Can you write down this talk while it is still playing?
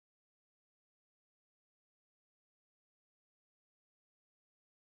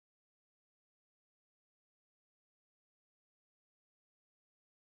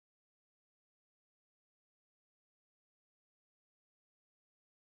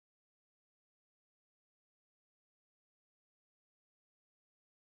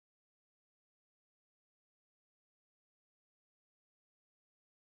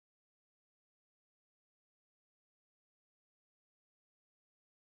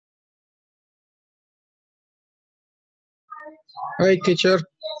Hi, teacher.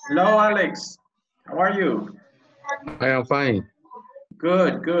 Hello, Alex. How are you? I am fine.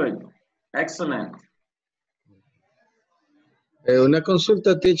 Good, good. Excellent. Una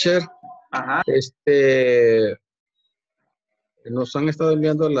consulta, teacher. Ajá. Nos han estado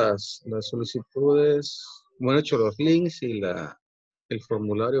enviando las solicitudes, bueno, hecho los links y el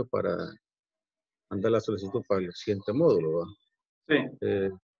formulario para mandar la solicitud para el siguiente módulo, ¿va? Sí.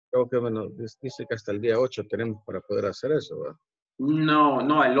 Creo que dice que hasta el día 8 tenemos para poder hacer eso, ¿va?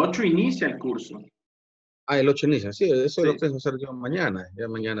 No, el 8 inicia el curso. Ah, el 8 inicia, sí, eso Sí. lo pienso hacer yo mañana. Ya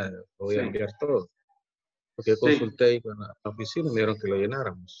mañana lo voy a Sí. enviar todo. Porque yo Sí. consulté ahí con la oficina y me dijeron que lo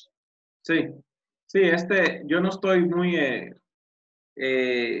llenáramos. Sí. Sí, yo no estoy muy,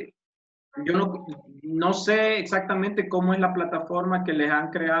 yo no sé exactamente cómo es la plataforma que les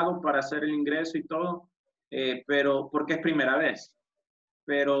han creado para hacer el ingreso y todo, pero porque es primera vez.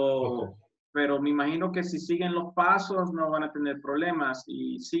 Okay. Pero me imagino que si siguen los pasos no van a tener problemas.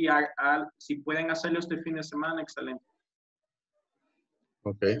 Y sí, si pueden hacerlo este fin de semana, excelente.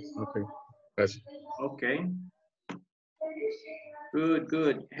 Ok. Gracias. Ok.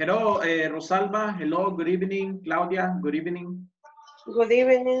 Good. Hello, Rosalba. Hello, good evening. Claudia, good evening. Good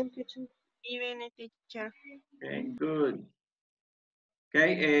evening, teacher. Evening, teacher. Okay, good.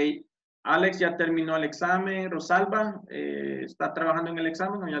 Okay, Alex ya terminó el examen. Rosalba, ¿está trabajando en el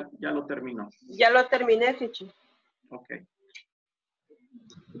examen o ya lo terminó? Ya lo terminé, teacher.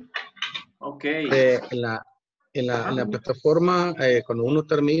 Ok. En la plataforma, cuando uno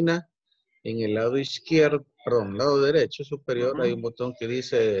termina, en el lado izquierdo, perdón, lado derecho superior, hay un botón que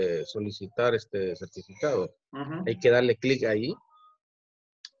dice solicitar este certificado. Hay que darle clic ahí.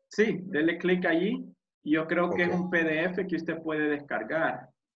 Sí, dele clic allí. Yo creo que es un PDF que usted puede descargar.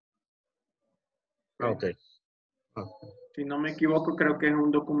 Ok. Si no me equivoco, creo que es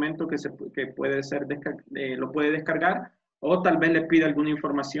un documento que puede ser lo puede descargar o tal vez le pida alguna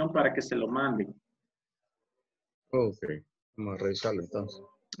información para que se lo mande. Ok, vamos a revisarlo entonces.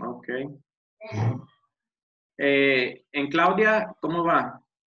 Ok. En Claudia, ¿cómo va?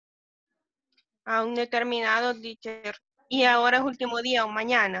 Aún no he terminado, teacher. ¿Y ahora es último día o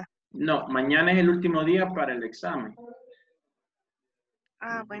mañana? No, mañana es el último día para el examen.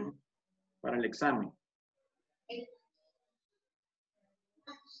 Ah, bueno. Para el examen.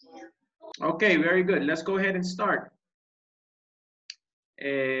 Okay, very good. Let's go ahead and start.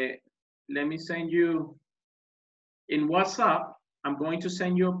 Let me send you in WhatsApp. I'm going to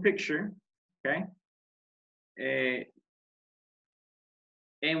send you a picture, okay?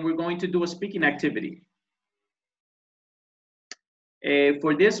 And we're going to do a speaking activity.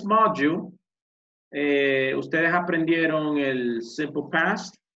 For this module, ustedes aprendieron el simple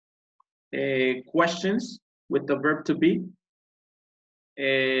past, questions with the verb to be,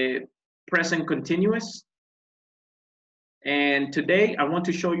 present continuous. And today I want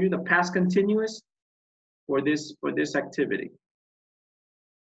to show you the past continuous for this activity.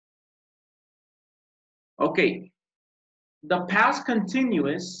 Okay, the past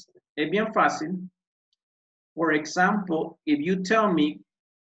continuous es bien fácil. For example, if you tell me,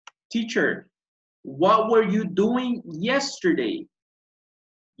 teacher, what were you doing yesterday?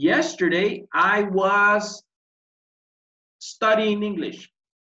 Yesterday, I was studying English.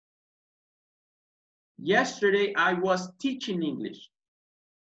 Yesterday, I was teaching English.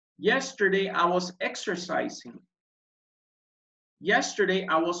 Yesterday, I was exercising. Yesterday,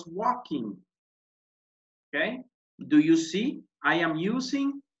 I was walking. Okay? Do you see? I am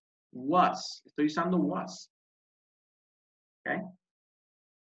using was. Estoy usando was. Okay?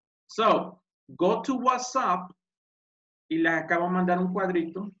 So, go to WhatsApp y les acabo de mandar un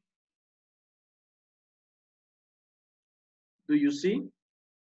cuadrito. Do you see?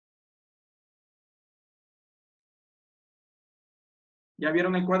 ¿Ya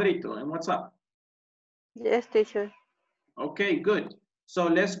vieron el cuadrito en WhatsApp? Yes, teacher. Okay, good. So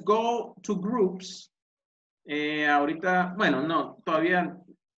let's go to groups. Ahorita, bueno, no, todavía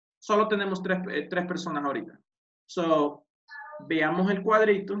solo tenemos tres personas ahorita. So, veamos el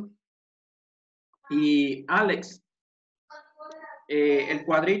cuadrito. Y Alex, el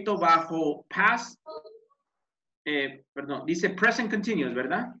cuadrito bajo past, perdón, dice present continuous,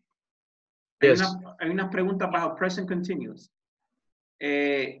 ¿verdad? Yes. Hay una pregunta bajo present continuous.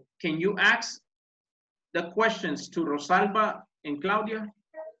 Can you ask the questions to Rosalba and Claudia?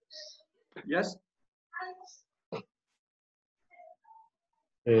 Yes.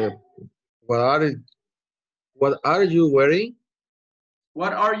 What are you wearing?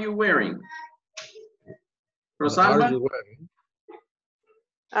 What are you wearing? What are Rosalba? you wearing?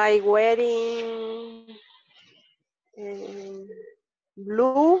 I wearing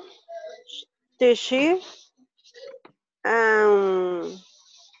blue t-shirt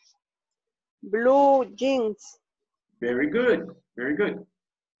Blue jeans. Very good. Very good.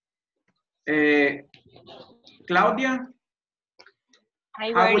 Claudia,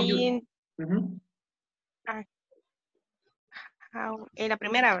 I how would you? wearing, ah, la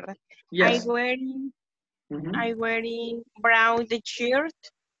primera, ¿verdad? Yes. I wearing brown the shirt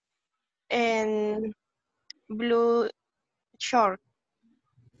and blue short.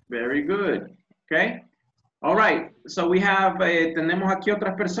 Very good. Okay. All right. So we have, tenemos aquí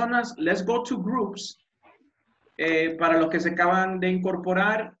otras personas. Let's go to groups. Para los que se acaban de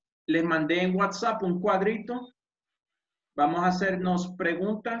incorporar, les mandé en WhatsApp un cuadrito. Vamos a hacernos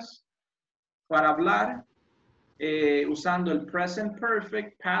preguntas para hablar usando el present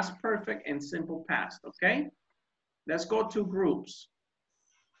perfect, past perfect, and simple past. Okay. Let's go to groups.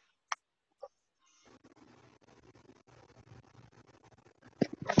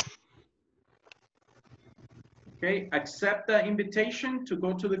 Okay, accept the invitation to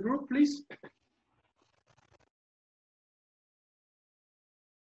go to the group, please.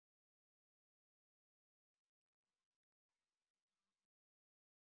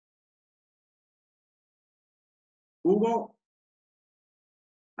 Hugo,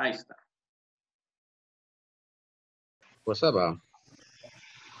 ahí está. Pues va.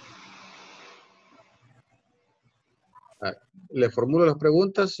 Le formulo las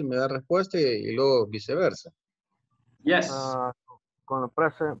preguntas, me da respuesta y luego viceversa. Yes. Con el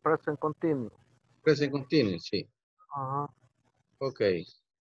present continuous. Present continuous, sí. Uh-huh. Okay.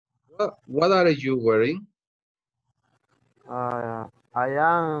 What are you wearing? I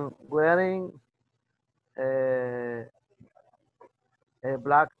am wearing a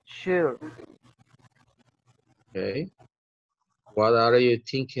black shirt. Okay. What are you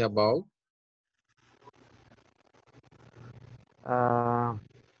thinking about? I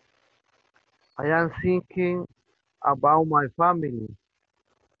am thinking about my family.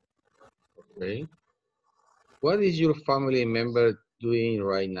 Okay. What is your family member doing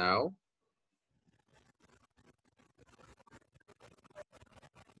right now?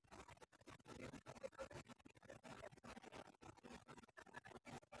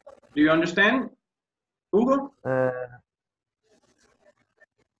 Do you understand, Hugo?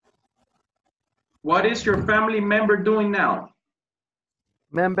 What is your family member doing now?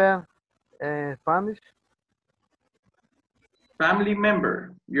 Member, Spanish? Family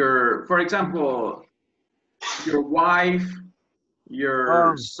member. For example, your wife,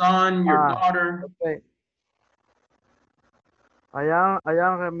 your son, your daughter. Okay. I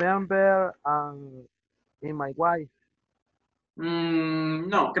am remember in my wife.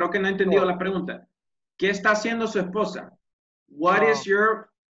 No, creo que no he entendido la pregunta. ¿Qué está haciendo su esposa? What is your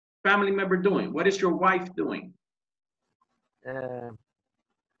family member doing? What is your wife doing?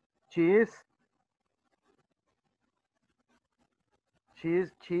 She is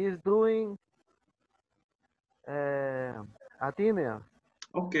doing a dinner.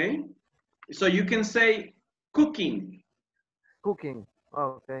 Okay. So you can say cooking. Cooking.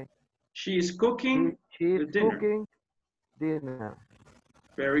 Okay. She is cooking She is dinner. cooking dinner.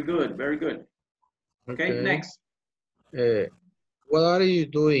 Very good. Very good. Okay. Next. What are you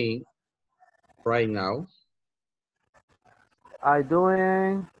doing right now? I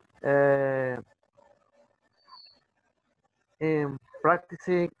doing in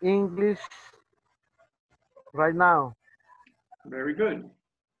practicing English right now. Very good.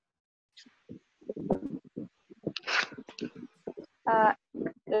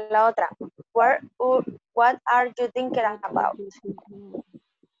 La otra. What are you thinking about?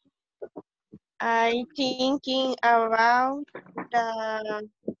 I thinking about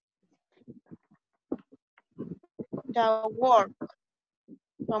the work,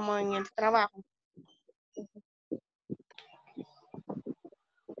 como en el trabajo.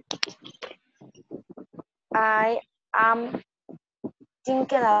 I am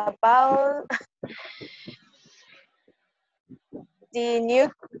thinking about the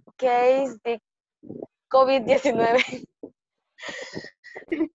new case, the COVID-19.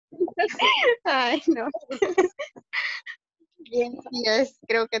 Ay, no. Yes,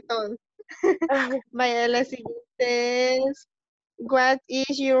 creo que todo. Vaya, la siguiente es, what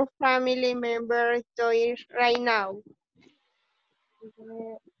is your family member doing right now?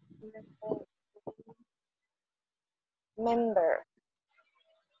 Member.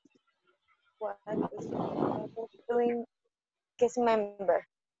 What is doing? ¿Qué es member?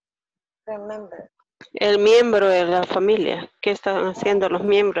 Remember. El miembro de la familia. ¿Qué están haciendo los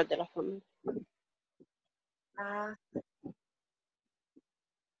miembros de la familia?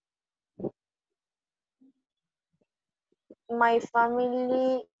 My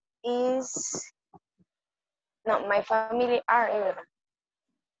family is No, my family are everyone.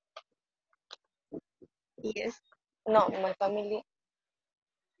 Yes. No, my family,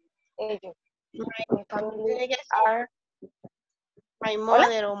 ellos. My family Tiene que ser are. my Hola.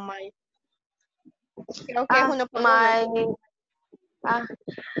 mother o my. Creo que es uno por My, uno.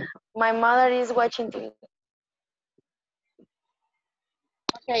 my mother is watching TV.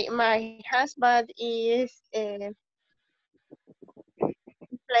 Okay, my husband is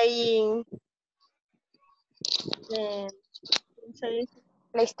playing ¿cómo se dice?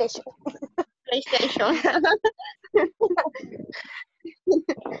 PlayStation. PlayStation.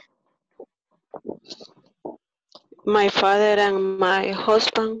 My father and my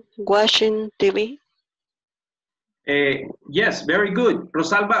husband watching TV. Yes, very good.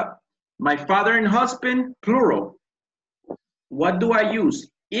 Rosalba, my father and husband, plural. What do I use?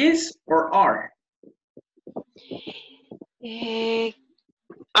 Is or are?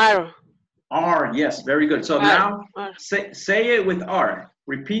 Are. Are, yes, very good. So Are, now are. say it with are.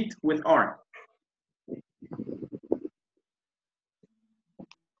 Repeat with are.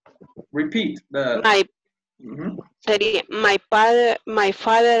 Repeat the. My Mhm. sería my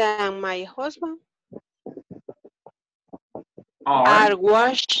father and my husband Are.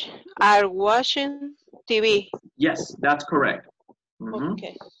 are watching TV. Yes, that's correct. Mhm.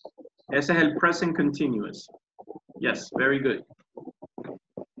 Okay. Ese es el present continuous. Yes, very good.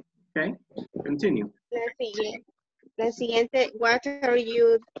 Okay, continue. La siguiente, what are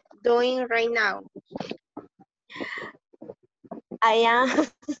you doing right now? I am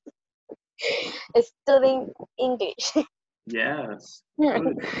studying English. Yes,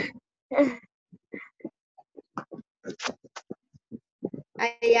 good.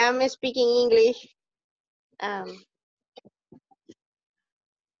 I am speaking English. I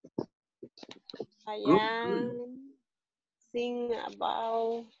Good, am thinking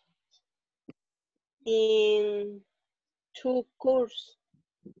about in 2 course.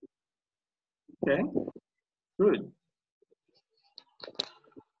 Okay, good.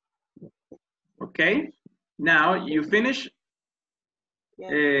 Okay, now you finish.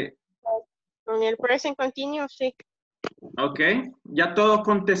 Yeah. Con el present continuous, sí. Okay, ya todos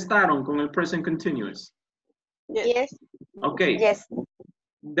contestaron con el present continuous. Yes. Okay, Yes.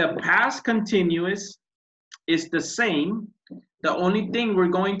 the past continuous is the same. The only thing we're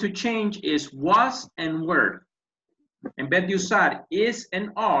going to change is was and were. En vez de usar is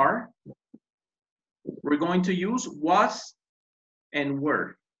and are, we're going to use was and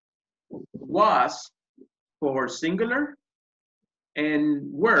were. Was for singular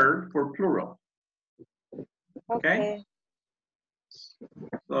and were for plural. Okay?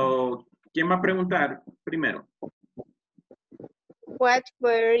 So, ¿quién va a preguntar primero? What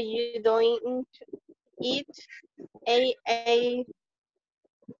were you doing to eat?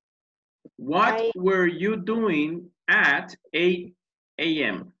 What were you doing at 8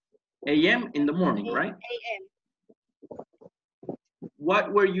 a.m.? A.m. in the morning, right? a.m.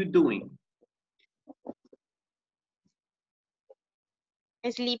 What were you doing?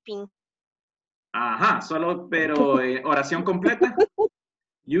 Sleeping. Ajá, solo, pero oración completa.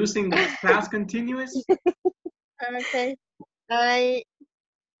 Using the past continuous. Okay. I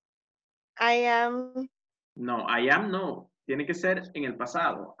am. No, I am no. Tiene que ser en el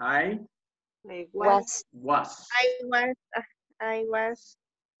pasado. I Was. was. I was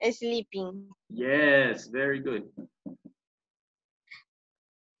sleeping. Yes, very good.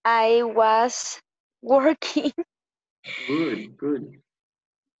 I was working. Good, good.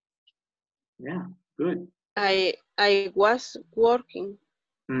 Yeah, good. I was working.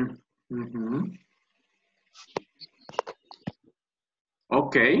 Mm-hmm.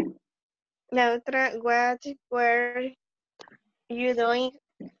 Okay. La otra, what were you doing?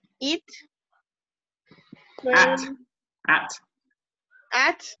 Eat?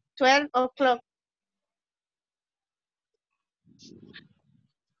 At 12 o'clock.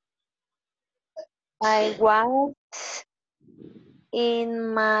 I was in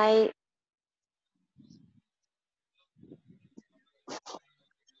my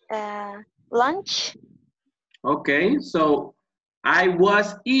lunch. Okay, so I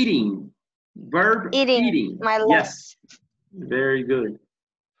was eating. Verb eating. My lunch. Yes, very good.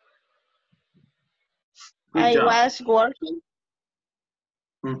 Good I job. was working.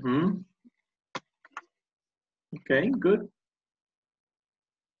 Mm-hmm. Okay, good.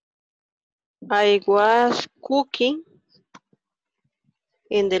 I was cooking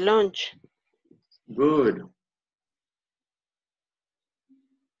in the lunch. Good.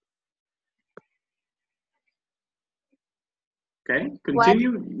 Okay,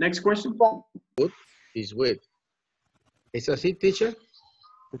 continue. Next question. Good is with. ¿Es así, teacher?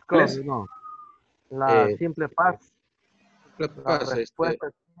 It's Yes. correct, no. La simple paz. La Pasa, respuesta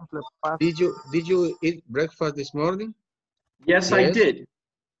es simple paz. did you eat breakfast this morning? Yes, I did.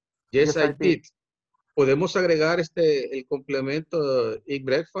 Yes, I did. ¿Podemos agregar el complemento eat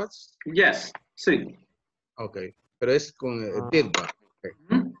breakfast? Yes, sí. Ok, pero es con did, ¿va? Okay.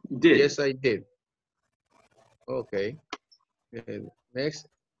 Did. Yes, I did. Ok. Next,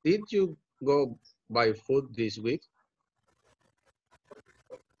 did you go buy food this week?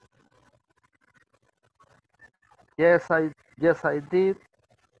 Yes, I did.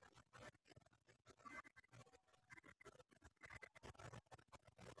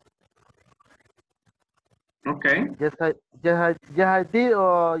 Okay. Yes, I did,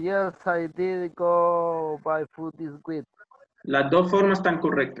 or yes, I did go buy food this week. Las dos formas están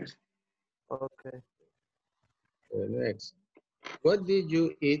correctas. Okay. Next, what did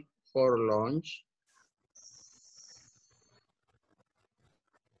you eat for lunch?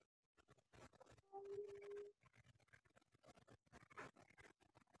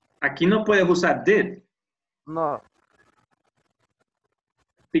 Aquí no puedes usar did. No.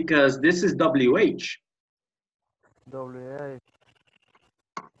 Because this is WH. WH.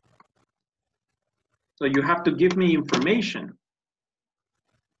 So you have to give me information.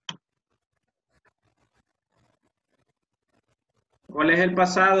 ¿Cuál es el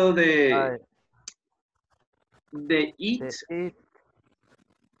pasado de eat? Eat.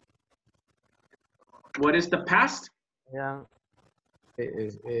 What is the past? Yeah.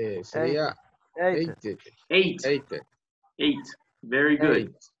 Sería ate. Ate. Very good.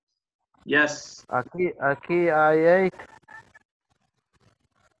 Ate. Yes. Aquí I ate.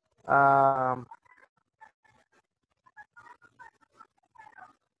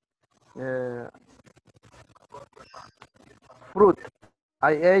 Fruit.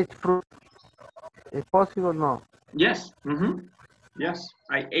 I ate fruit. Is possible? No. Yes. Yes.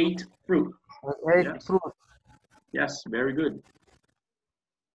 I ate fruit. I ate Yes. fruit. Yes. Very good.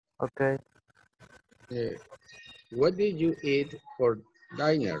 Okay. What did you eat for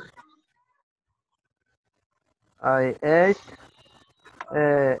dinner? I ate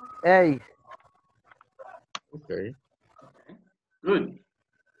egg. Okay. Good.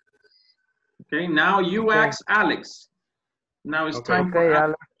 Okay. Now you ask Alex. Now it's time for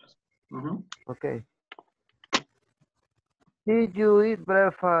Alex. Okay. Did you eat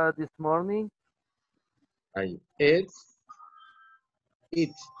breakfast this morning? I ate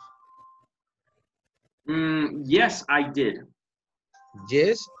it. Yes, I did.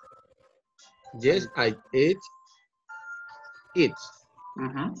 Yes, I ate it.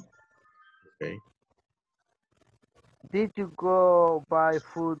 Okay. Did you go buy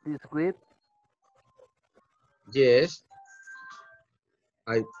food this week? Yes,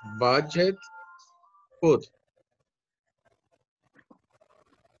 I budget food.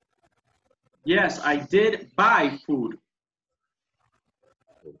 Yes, I did buy food.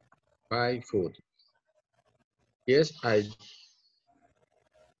 Buy food. Yes, I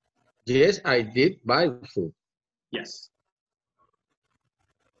did buy food. Yes.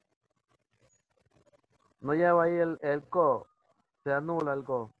 No lleva ahí el go. Se anula el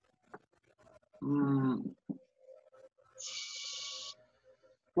go.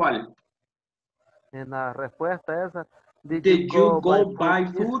 ¿Cuál? En la respuesta esa. Did you go buy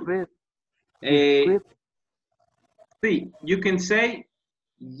food? Sí, you can say,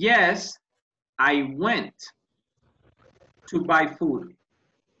 yes, I went to buy food.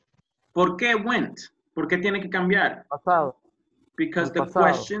 ¿Por qué went? ¿Por qué tiene que cambiar? Pasado. Because the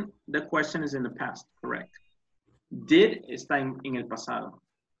question is in the past, correct. Did está en el pasado.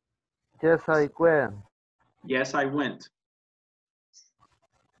 Yes, I went. Yes, I went.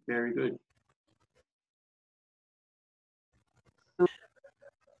 Very good.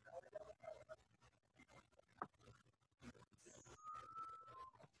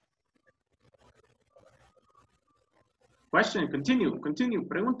 Question, continue,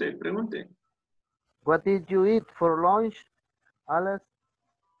 pregunte. What did you eat for lunch, Alex?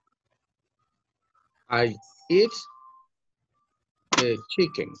 I eat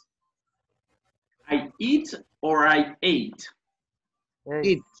chicken. I eat or I ate?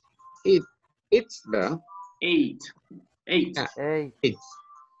 It's the Ate.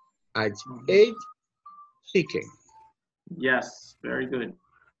 I ate chicken. Yes, very good.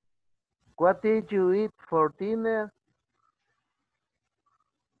 What did you eat for dinner?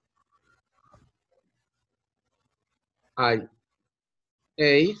 I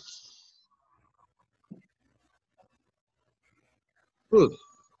ate fruit.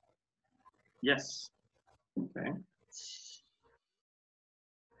 Yes. Okay.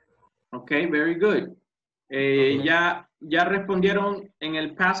 Okay, very good. ¿Ya respondieron en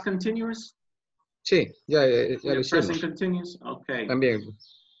el past continuous? Sí, ya lo Yeah, present hicimos. continuous. Okay. También.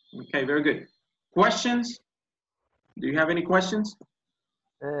 Okay, very good. Questions? Do you have any questions?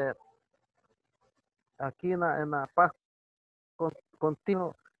 Aquí en la paz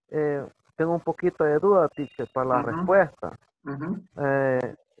continuo, tengo un poquito de duda, teacher, para la respuesta.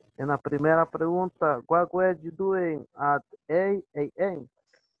 En la primera pregunta, what were you doing at 8 a.m.?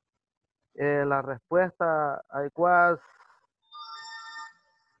 La respuesta, I was,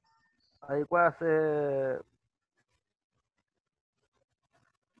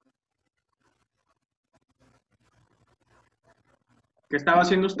 ¿Qué estaba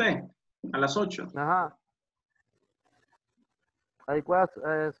haciendo usted a las 8? ajá, I was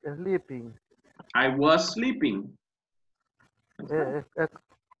sleeping. I was sleeping.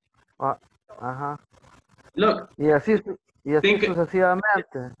 Ajá. Look, Y así Think-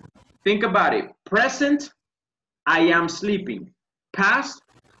 sucesivamente. think about it. Present, I am sleeping. Past,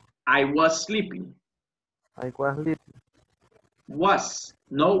 I was sleeping. I was sleeping. Was,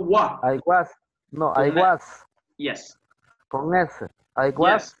 no what. I was, no, I Con- was, Yes. con S. I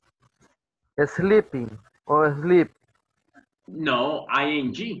was Yes. sleeping or sleep. No,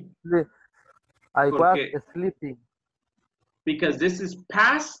 ing. Sleep. I was Porque- sleeping. Because this is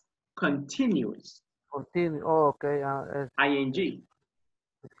past continuous. Continue. Oh, okay. Ing.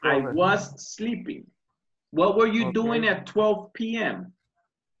 I was sleeping. What were you doing at 12 p.m.?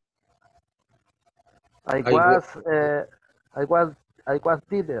 I was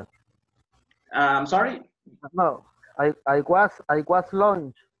dinner. I'm sorry. No, I was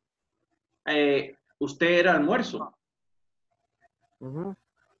lunch. Usted era almuerzo. Ujú.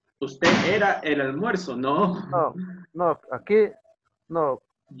 Usted era el almuerzo. No. No, aquí, no.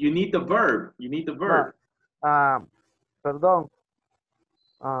 You need the verb. You need the verb. No, perdón.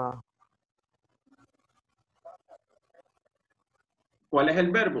 ¿Cuál es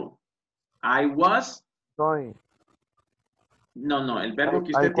el verbo? I was. Going. No, el verbo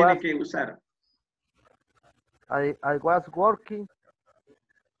que I usted tiene was- que usar. I was working.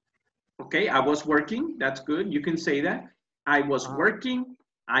 Okay, I was working. That's good. You can say that. I was working.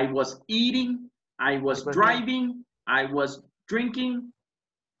 I was eating. I was driving. I was drinking.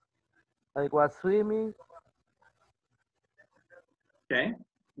 I was swimming. Okay.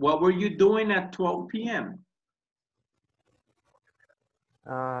 What were you doing at 12 p.m.?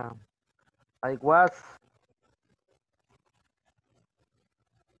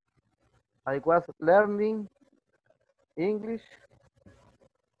 I was learning English.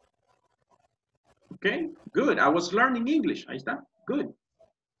 Okay, good. I was learning English. Ahí está. Good.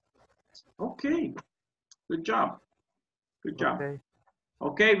 Okay. Good job. Good job.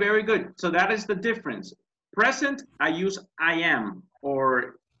 Okay, very good. So that is the difference. Present, I use I am,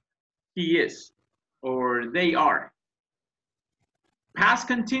 or he is, or they are. Past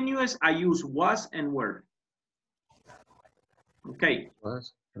continuous, I use was and were. Okay.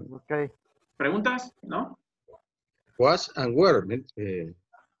 Was, Okay. ¿Preguntas? ¿No? was and were.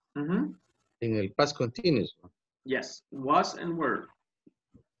 En el past continuous. Yes, was and were.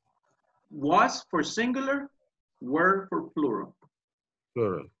 Was for singular, were for plural.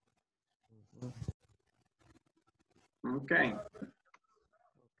 Plural. Okay.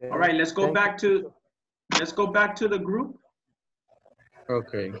 All right, let's go back to the group.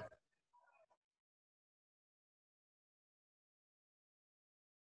 Okay.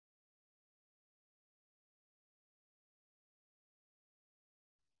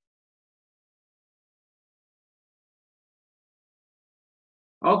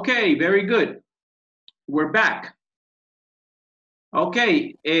 Okay, very good. We're back.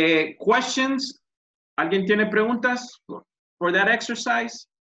 Okay, questions? ¿Alguien tiene preguntas for that exercise?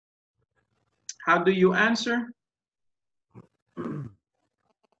 How do you answer?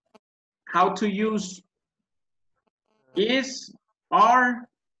 How to use is, are,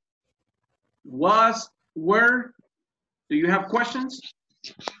 was, were? Do you have questions?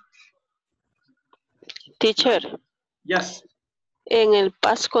 Teacher, Yes. en el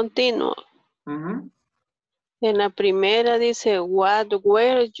past continuo, en la primera dice, what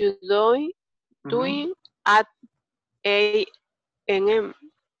were you doing at 8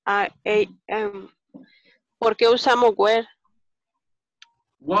 a.m.? ¿Por qué usamos were?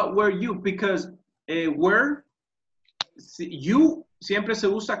 What were you? Because were, you siempre se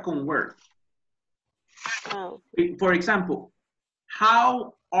usa con were. Oh. For example,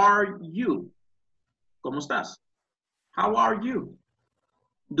 how are you? ¿Cómo estás? How are you?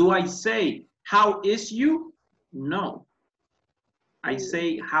 Do I say, how is you? No. I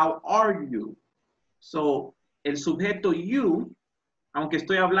say, how are you? So, el sujeto you, aunque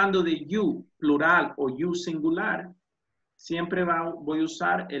estoy hablando de you plural o you singular, siempre voy a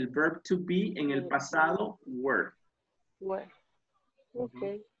usar el verb to be en el pasado were. Were.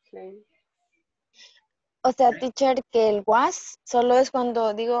 Ok, sí. O sea, teacher, que el was solo es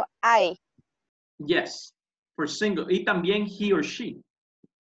cuando digo I. Yes, for single. Y también he or she.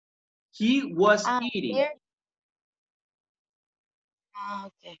 He was eating. Here.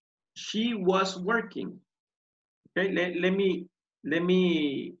 Okay. She was working. Okay, let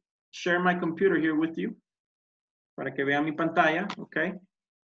me share my computer here with you para que vean mi pantalla. Okay.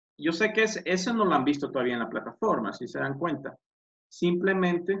 Yo sé que ese no lo han visto todavía en la plataforma, si se dan cuenta.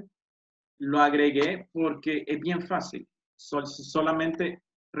 Simplemente lo agregué porque es bien fácil. Solamente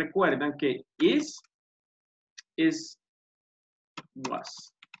recuerdan que is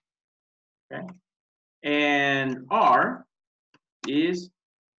was. Okay. And are is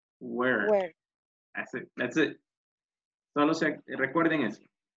were. Where? That's it. That's it. Solo recuerden eso.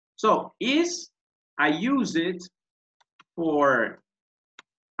 So, is, I use it for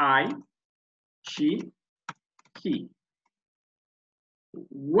I, she, he.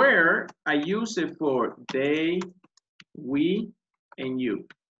 Where, I use it for they, we, and you.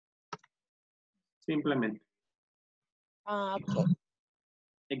 Simplemente. Okay.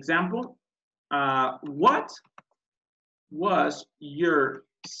 Example, what was your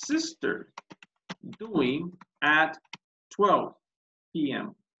sister doing at 12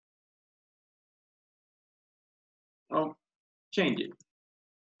 p.m.? Oh, change it.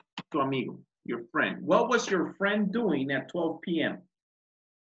 Tu amigo, your friend. What was your friend doing at 12 p.m.?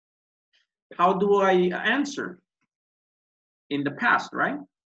 How do I answer? In the past, right?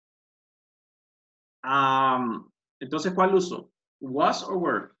 Entonces, ¿cuál uso? Was or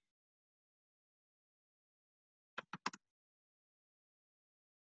were?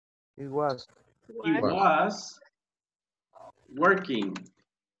 He was. He was working.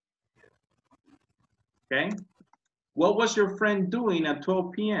 Okay. What was your friend doing at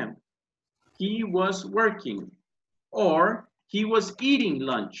 12 p.m.? He was working. Or he was eating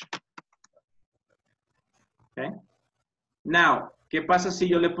lunch. Okay. Now, ¿qué pasa si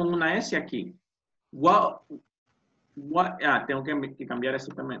yo le pongo una S aquí? Tengo que cambiar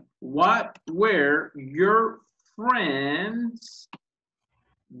eso también. What were your friends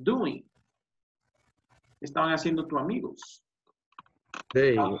doing? ¿Qué estaban haciendo tus amigos?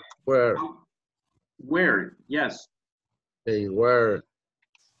 They were. Where, yes. They were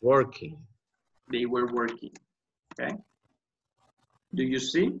working. They were working. Okay. Do you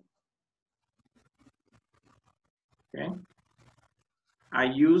see? Okay. I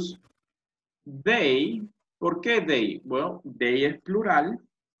use they. ¿Por qué they? Well, they es plural.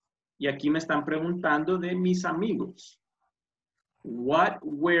 Y aquí me están preguntando de mis amigos. What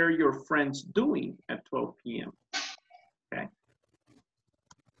were your friends doing at 12 p.m.? Okay.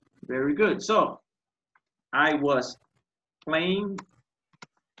 Very good. So, I was playing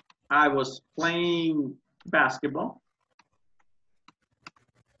basketball.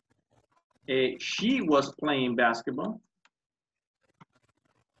 She was playing basketball.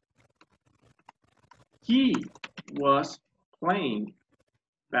 He was playing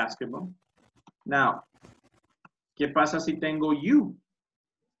basketball. Now, ¿qué pasa si tengo you?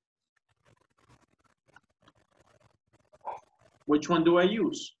 Which one do I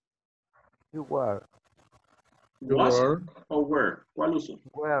use? You were. Was or were? ¿Cuál uso?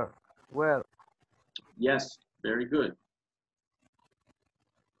 Were. Yes, very good.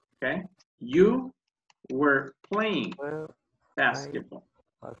 Okay. You were playing basketball.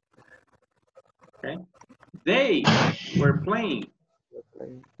 Okay. They were playing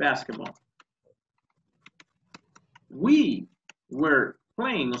basketball. We were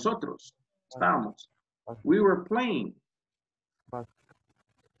playing, nosotros estábamos. We were playing.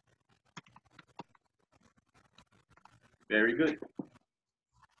 Very good.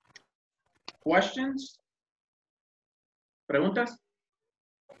 Questions? ¿Preguntas?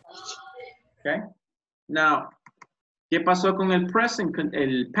 Okay. Now, ¿qué pasó con el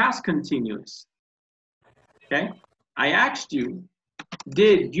past continuous? Okay. I asked you,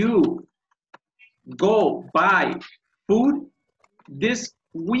 did you go buy food this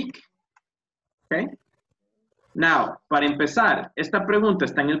week? Okay. Now, para empezar, esta pregunta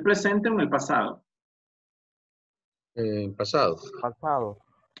está en el presente o en el pasado? En pasado. Pasado.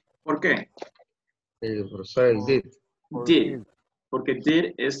 ¿Por qué? El did. Did. Porque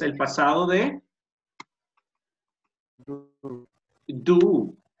did es el pasado de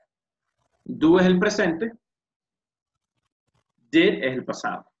do. Do es el presente. Did es el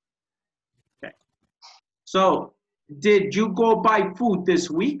pasado. Okay. So, did you go buy food this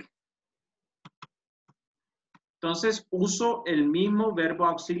week? Entonces, uso el mismo verbo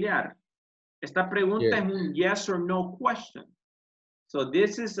auxiliar. Esta pregunta Yes. es un yes or no question. So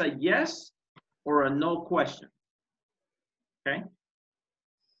this is a yes or a no question. Okay.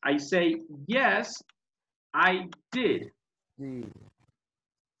 I say, yes, I did. Sí.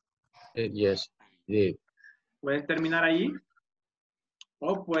 Yes. Did. Puedes terminar ahí.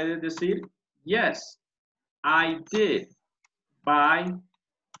 O puedes decir, yes, I did buy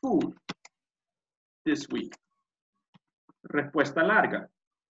food this week. Respuesta larga.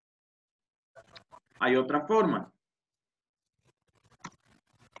 Hay otra forma.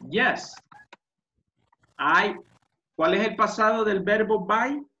 Yes. ¿Cuál es el pasado del verbo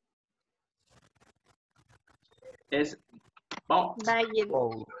buy? Es bought.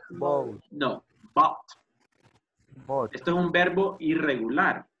 No, bought. Esto es un verbo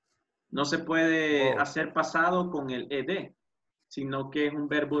irregular. No se puede hacer pasado con el ed, sino que es un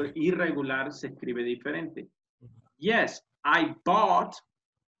verbo irregular, se escribe diferente. Yes, I bought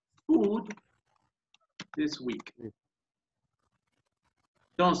food this week.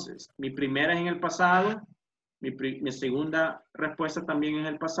 Entonces, mi primera es en el pasado, mi segunda respuesta también es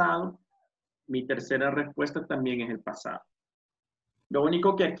el pasado, mi tercera respuesta también es el pasado. Lo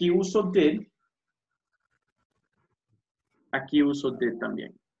único que aquí uso did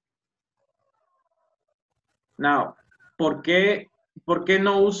también. Now, ¿por qué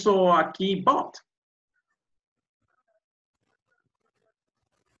no uso aquí bought?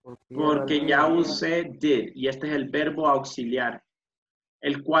 Porque ya usé did y este es el verbo auxiliar,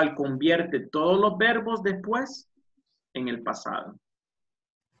 el cual convierte todos los verbos después en el pasado.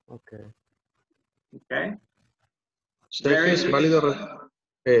 Ok. Okay. Sé que es válido,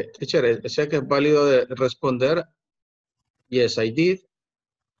 teacher, sé que es válido responder yes, I did.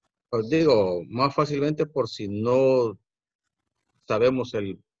 Os digo, más fácilmente por si no sabemos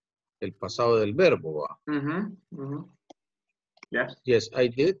el pasado del verbo. ¿Va? Yes. Yes, I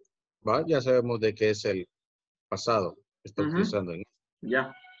did. ¿Va? Ya sabemos de qué es el pasado que está utilizando.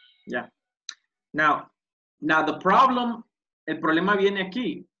 Yeah. Now el problema viene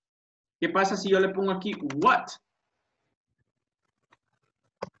aquí. ¿Qué pasa si yo le pongo aquí what?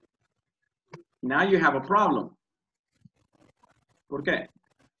 Now you have a problem. ¿Por qué?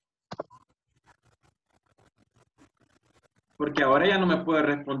 Porque ahora ya no me puede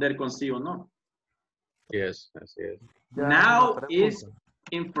responder con sí o no. Yes, así es. Now is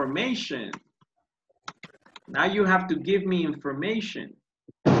information. Now you have to give me information.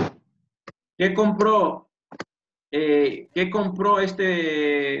 ¿Qué compró de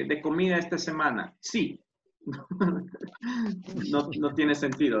comida esta semana? Sí. No tiene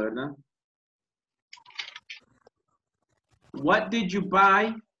sentido, ¿verdad? What did you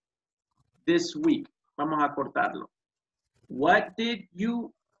buy this week? Vamos a cortarlo. What did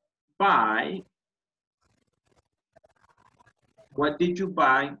you buy? What did you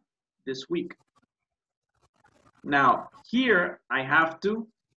buy this week? Now, here I have to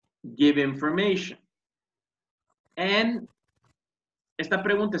give information. And esta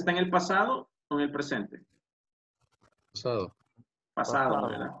pregunta está en el pasado o en el presente? Pasado. Pasado,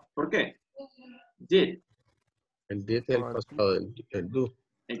 ¿verdad? ¿Por qué? Did. El did es el pasado del do.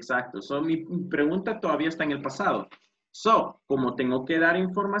 Exacto. So, mi pregunta todavía está en el pasado. So, como tengo que dar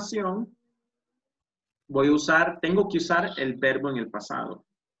información, tengo que usar el verbo en el pasado.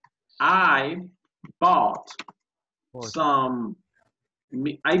 I bought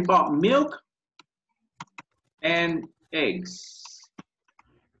milk and eggs.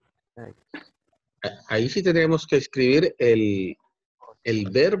 Ahí sí tendríamos que escribir el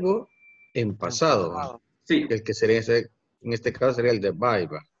verbo en pasado. Sí. El que sería en este caso sería el de buy.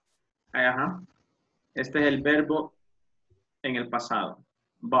 ¿Va? Ajá. Este es el verbo en el pasado.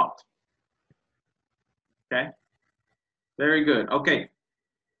 Bought. Okay. Very good. Okay.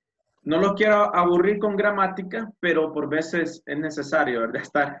 No los quiero aburrir con gramática, pero por veces es necesario,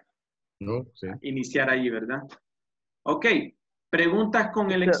 ¿verdad? No, sí. Iniciar ahí, ¿verdad? Ok. Preguntas con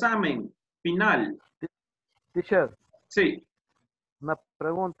el examen final. Teacher. Sí. Una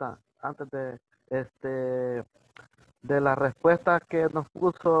pregunta antes de las respuestas que nos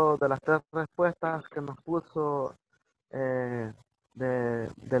puso, de las 3 respuestas que nos puso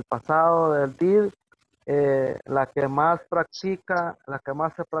del pasado, del did, la que más se practica,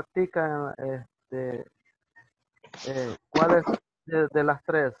 ¿cuál es de las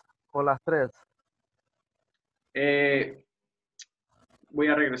 3 o las 3? Voy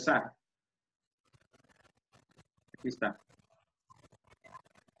a regresar. Aquí está.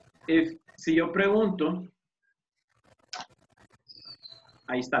 Si yo pregunto,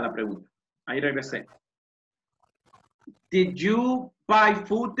 ahí está la pregunta. Ahí regresé. Did you buy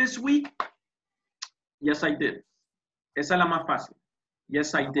food this week? Yes, I did. Esa es la más fácil.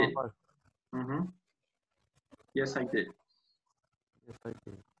 Yes, I did. Yes, I did. Yes, I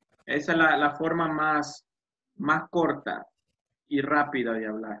did. Esa es la forma más corta y rápida de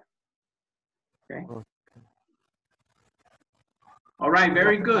hablar. Okay. All right,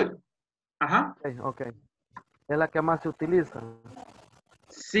 very good. Ajá. Okay. Es la que más se utiliza.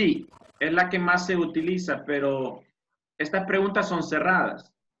 Sí, es la que más se utiliza, pero estas preguntas son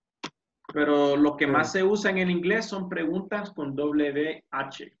cerradas. Pero lo que más se usa en el inglés son preguntas con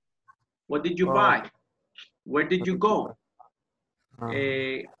WH. What did you buy? Where did you go?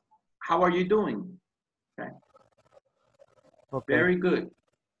 How are you doing? Okay. Very good.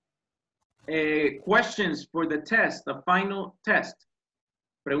 Questions for the test, the final test.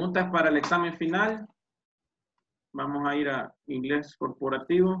 Preguntas para el examen final. Vamos a ir a Inglés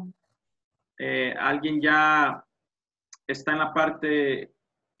Corporativo. ¿Alguien ya está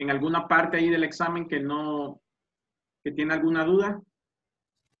en alguna parte ahí del examen que tiene alguna duda?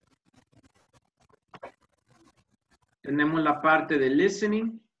 Tenemos la parte de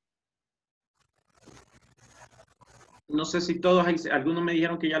listening. No sé si todos, algunos me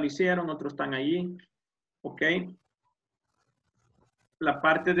dijeron que ya lo hicieron, otros están allí. Ok. La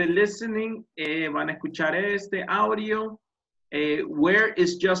parte de listening, van a escuchar este audio. Where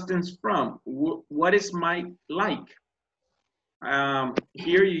is Justin's from? What is Mike like?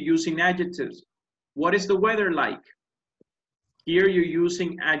 Here you're using adjectives. What is the weather like? Here you're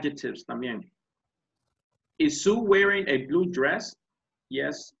using adjectives también. Is Sue wearing a blue dress?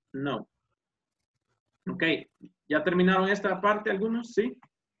 Yes, no. Ok, ¿ya terminaron esta parte algunos? ¿Sí?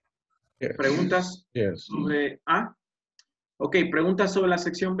 Yes. Preguntas sobre A. Ok, preguntas sobre la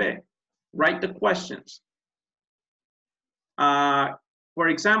sección B. Write the questions. For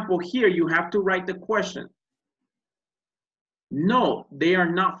example, here you have to write the question. No, they are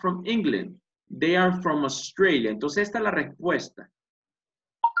not from England. They are from Australia. Entonces, esta es la respuesta.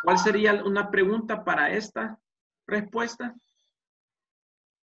 ¿Cuál sería una pregunta para esta respuesta?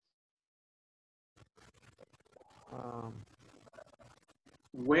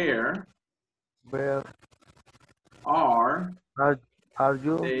 Where are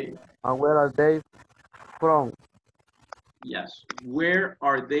you? they? Where are they from? Yes. Where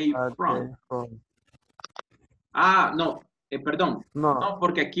are they from? Ah, no. Perdón. No,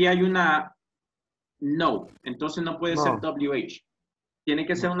 porque aquí hay una no. Entonces no puede ser WH. Tiene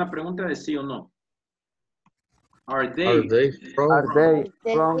que ser una pregunta de sí o no. Are they from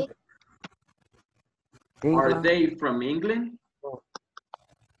England? Are they from England?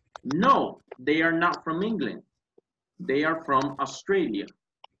 No, they are not from England. They are from Australia.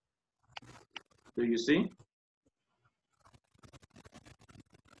 Do you see?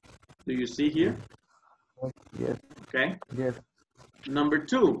 Do you see here? Yes. Okay. Yes. Number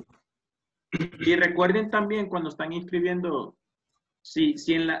 2. Y recuerden también cuando están inscribiendo, si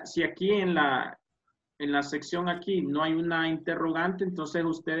aquí en la sección aquí no hay una interrogante, entonces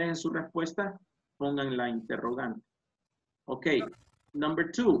ustedes en su respuesta pongan la interrogante. Ok.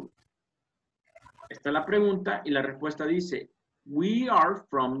 Number 2. Esta es la pregunta y la respuesta dice, we are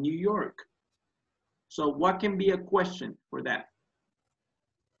from New York. So what can be a question for that?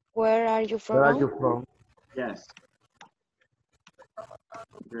 Where are you from? Where are you from? Yes.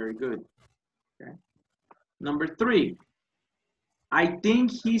 Very good. Okay. Number 3. I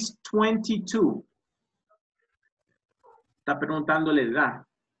think he's 22. Está preguntando la edad.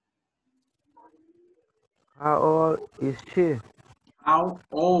 How old is she? How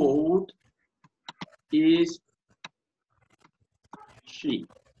old is she?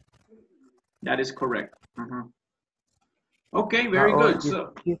 That is correct. Okay, very good.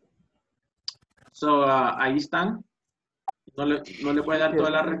 So ahí están. No le voy a dar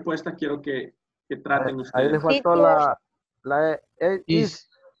todas las respuestas. Quiero que traten ustedes. Ahí le faltó la is.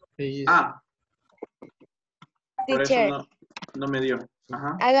 Ah. Por eso Teacher. no me dio.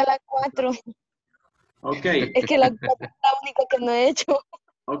 Ajá. Haga la 4. Ok. Es que la 4 es la única que no he hecho.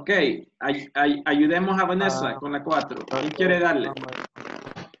 Ok. Ayudemos a Vanessa con la 4. ¿Quién quiere darle?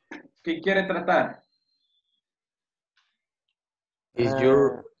 ¿Quién quiere tratar? Is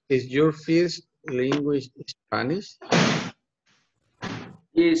your first language Spanish?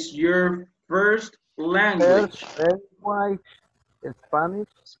 Is your first language Spanish?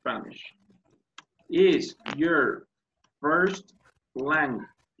 Spanish. Is your first language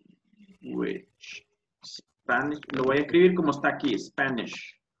Spanish? Lo voy a escribir como está aquí,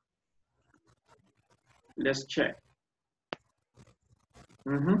 Spanish. Let's check.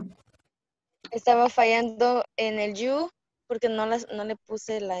 Estaba fallando en el you porque no le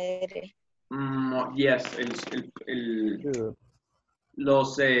puse la R. Yes,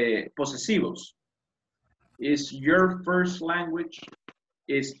 los posesivos. Is your first language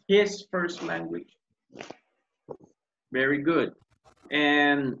is his first language. Very good.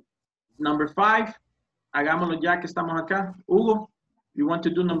 And number 5, hagámoslo ya que estamos acá. Hugo, you want to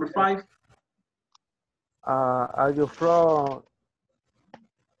do number 5? Are you from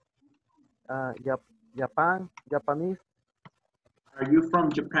Japan? Japanese? Are you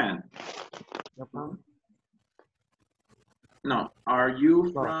from Japan? Japan? No. Are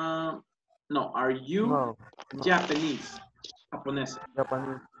you No. from... No. Are you No. Japanese? Japonés.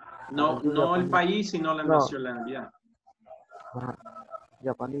 Japanese. No, Are you no el Japanese? país, sino la No. nacionalidad.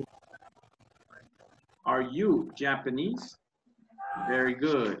 Japanese. Are you Japanese? Very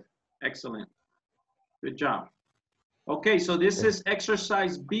good. Excellent. Good job. Okay, so this is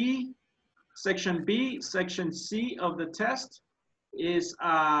exercise B, section B. Section C of the test is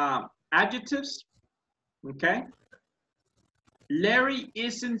adjectives. Okay. Larry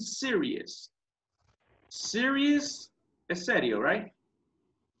isn't serious. Serious es serio, right?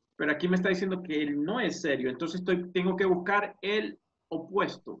 Pero aquí me está diciendo que él no es serio. Entonces tengo que buscar el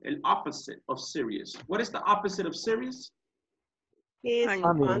opuesto, el opposite of serious. What is the opposite of serious? He is Funny.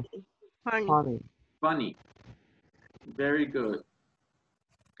 funny. Funny. Funny. Very good.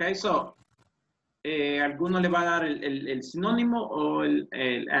 Okay, so, ¿alguno le va a dar el sinónimo o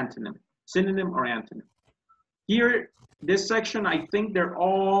el antonym? Synonym or antonym? Here, this section, I think they're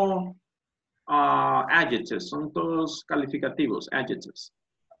all adjectives. Son todos calificativos, adjectives.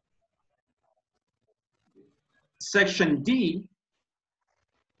 Section D,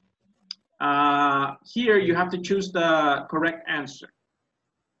 here you have to choose the correct answer.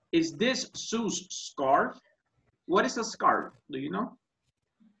 Is this Sue's scarf? What is a scarf? Do you know?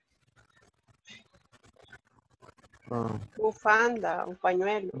 Bufanda, un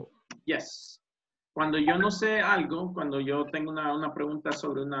pañuelo. Yes. Cuando yo no sé algo, cuando yo tengo una pregunta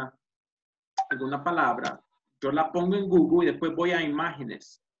sobre alguna palabra, yo la pongo en Google y después voy a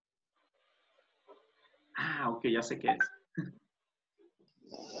imágenes. Ah, ok, ya sé qué es.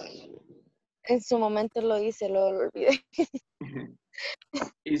 En su momento lo hice, lo olvidé.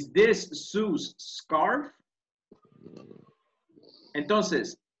 Is this Sue's scarf?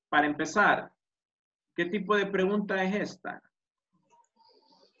 Entonces, para empezar, ¿qué tipo de pregunta es esta?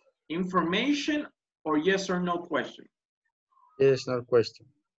 Information or yes or no question? Yes, no question.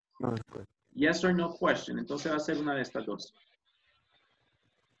 No. Yes or no question. Entonces va a ser una de estas dos.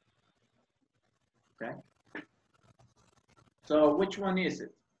 Okay. So which one is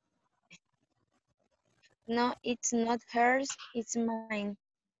it? No, it's not hers, it's mine.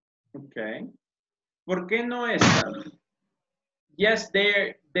 Okay. ¿Por qué no esta? Yes,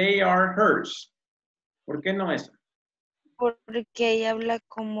 they are hers. ¿Por qué no esta? Porque ella habla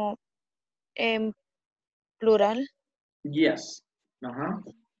como en plural. Yes.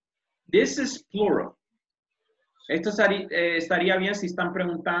 This is plural. Esto estaría bien si están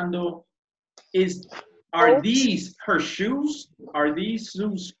preguntando, are these her shoes? Are these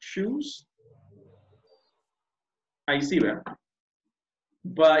Sue's shoes? Ahí sí, ¿verdad?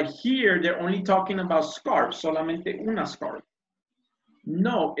 But here they're only talking about scarves, solamente una scarf.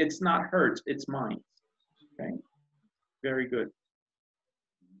 No, it's not hers, it's mine. Okay, very good.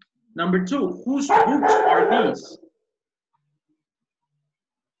 Number 2, whose books are these?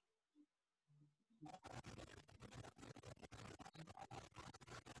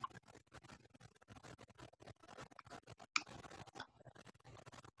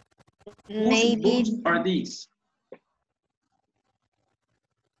 Maybe. Whose books are these?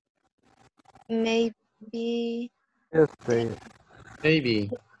 Maybe.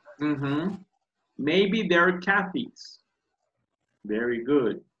 Maybe. Maybe they're Kathy's. Very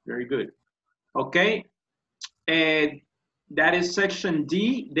good, very good. Okay, and that is section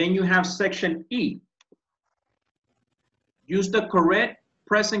D. Then you have section E. Use the correct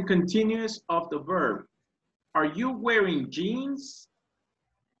present continuous of the verb. Are you wearing jeans?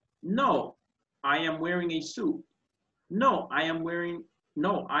 No, I am wearing a suit. No, I am wearing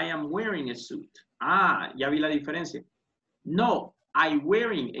a suit. Ah, ya vi la diferencia. No, I'm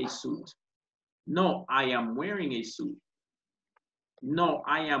wearing a suit. No, I am wearing a suit. No,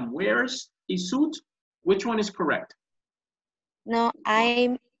 I am wears a suit. Which one is correct? No,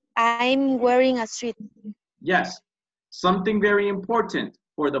 I'm wearing a suit. Yes. Something very important.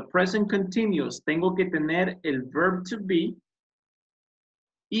 For the present continuous, tengo que tener el verb to be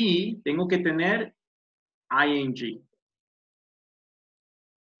y tengo que tener ing.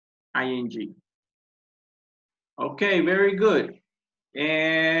 ing. Okay, very good.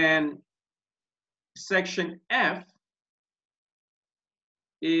 And section F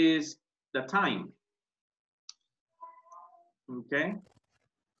is the time. Okay.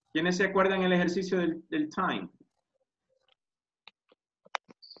 ¿Quiénes se acuerdan el ejercicio del time?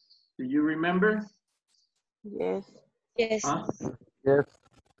 Do you remember? Yes. Yes. Huh? Yes.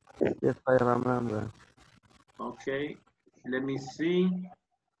 Yes, I remember. Okay, let me see.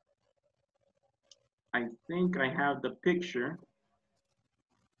 I think I have the picture.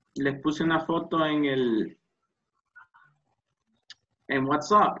 Les puse una foto en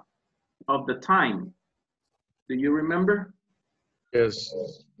WhatsApp of the time. Do you remember? Yes.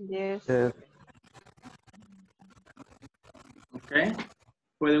 Yes. Yes. Okay.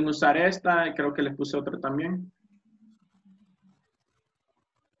 Pueden usar esta, creo que les puse otra también.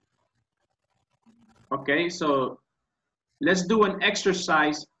 Okay, so let's do an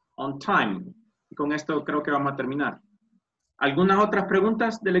exercise on time. Y con esto creo que vamos a terminar. ¿Algunas otras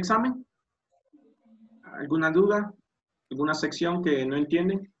preguntas del examen? ¿Alguna duda? ¿Alguna sección que no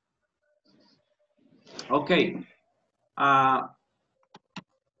entienden? Okay.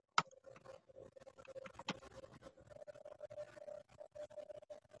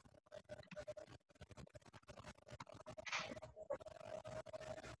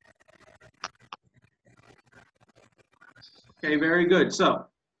 Okay, very good. So,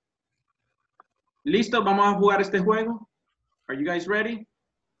 ¿listo? Vamos a jugar este juego. Are you guys ready?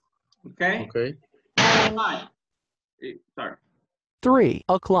 Okay. Okay. Hi. Sorry. 3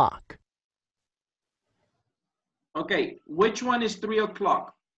 o'clock. Okay, which one is 3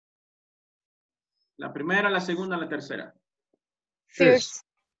 o'clock? La primera, la segunda, la tercera. First.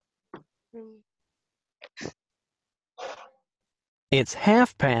 It's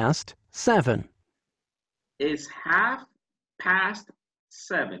 7:30. It's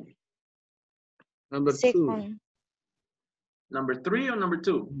 7:30. Number two. Second. Number 3 or number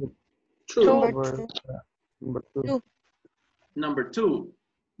 2? Two. Number two. Number two. Number 2.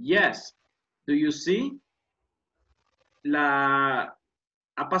 Yes. Do you see?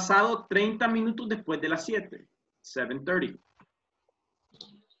 Ha pasado 30 minutos después de las 7. 7:30.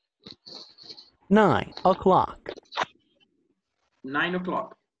 9 o'clock. 9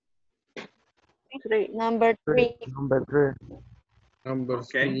 o'clock. Number three. Number three. Number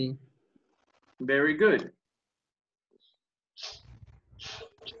Okay. three. Very good.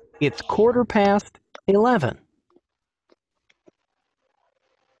 It's 11:15.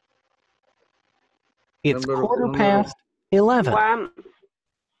 It's Number- 11:15. Number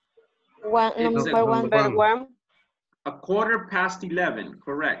one. Number one. 11:15.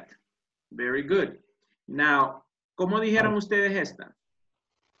 Correct. Very good. Now, ¿cómo dijeron ustedes esta?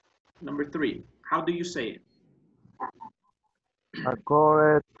 Number 3. How do you say it?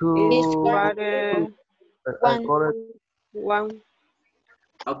 According It's to Quarter. according One.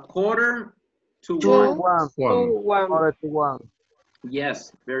 A quarter to Two. one. one. Two. One. According to one.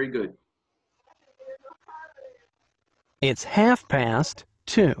 Yes, very good. It's 2:30.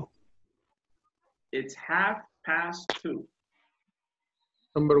 It's 2:30.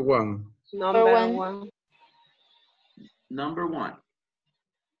 Number one. Number one. one. Number 1.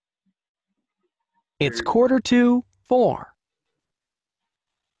 It's Very good. 4:45.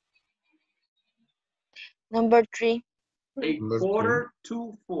 Number three. A Number quarter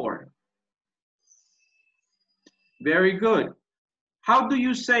to 4. Very good. How do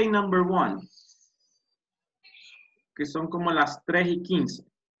you say number 1? Que son como las 3:15.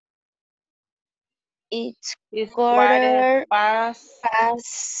 It's It's quarter past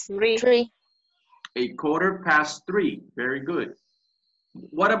past three. three. A quarter past 3. Very good.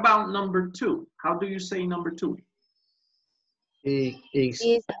 What about number 2? How do you say number 2? It's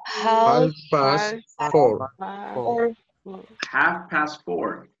It's half half past 4. four.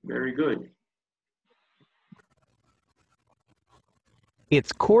 4:30. Very good.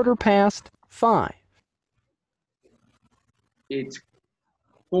 It's 5:15. It's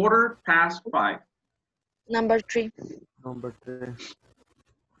 5:15. Number three. Number three.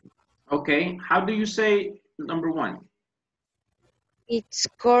 Okay. How do you say number 1? It's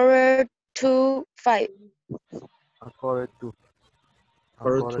quarter to 5. According to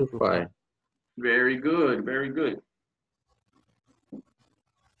Quarter to 5. Very good. Very good.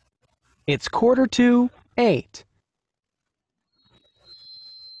 It's 7:45.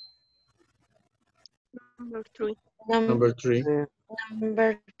 Number three. Number 3.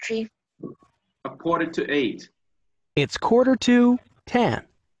 Number three. 7:45. It's 9:45.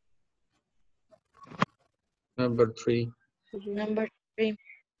 Number 3. Number three.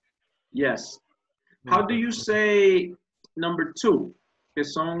 Yes. How do you say number 2? Que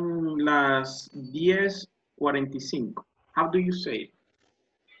son las 10:45. How do you say it?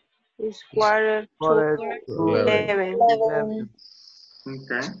 It's quarter Quarter to to 11. 11.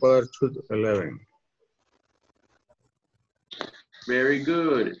 Okay. Quarter to 11. Very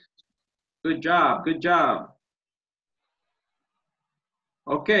good. Good job. Good job.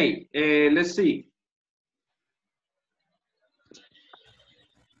 Okay, let's see.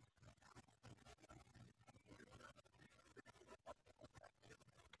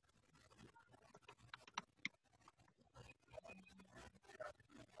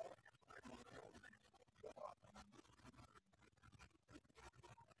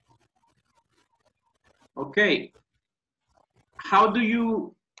 Okay. How would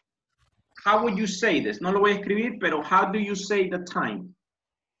you say this? No lo voy a escribir, pero how do you say the time?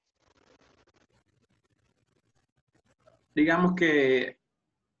 Digamos que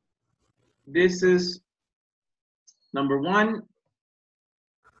this is number one.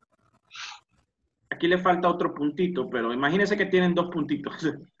 Aquí le falta otro puntito, pero imagínense que tienen dos puntitos.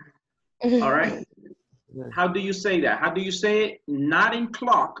 All right. How do you say that? How do you say it? Not in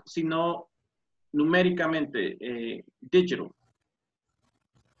clock, sino numéricamente, digital.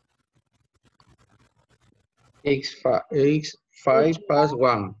 It's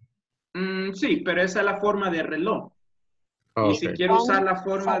 5:01. Sí, pero esa es la forma de reloj. Okay. Y si quiero usar la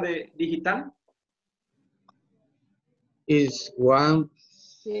forma de digital. It's 1.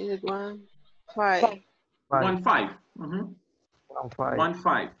 1, 5. 1, 5. 1,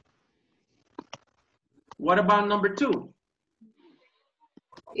 5. What about number 2?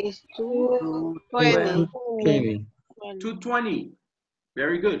 It's 2:20. 2:20.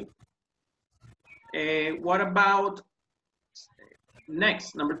 Very good. What about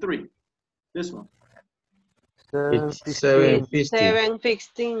next, number 3? This one. It's 7:15.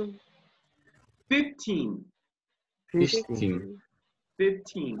 7:15. 15.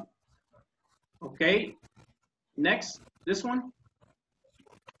 15. Okay. Next, this one.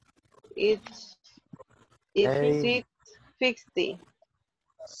 It's 6:50.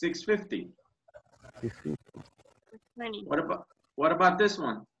 6:50. What about this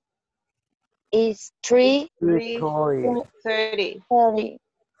one? It's 3:30.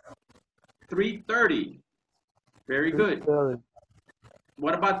 3:30. Very good.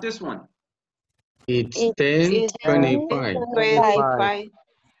 What about this one? It's 10:25. 25.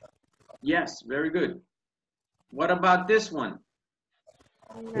 Yes, very good. What about this one?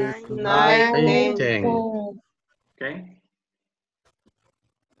 9:10. Okay.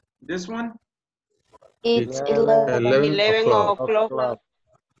 This one? It's 11 o'clock.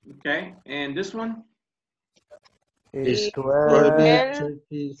 Okay. And this one? It's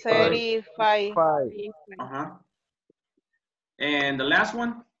 12:35. And the last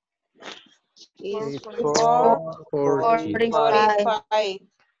one? It's 4:45.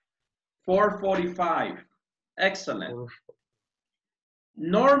 4:45. Excellent.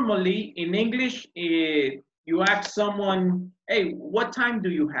 Normally, in English, you ask someone, hey, what time do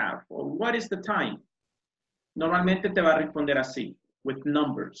you have? Or what is the time? Normalmente te va a responder así, with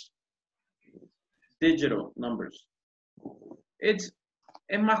numbers. Digital numbers. Es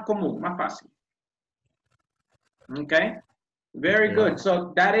más común, más fácil. Okay? Very good.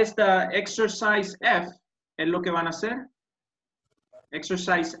 So that is the exercise F. Es lo que van a hacer.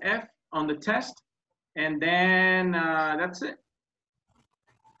 Exercise F on the test. And then that's it.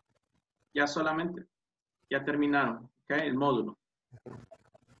 Ya solamente. Ya terminaron. Okay, el módulo.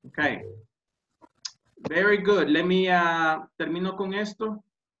 Okay. Very good. Let me termino con esto.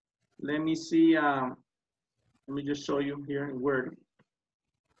 Let me see. Let me just show you here in Word.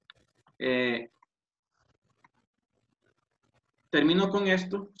 Termino con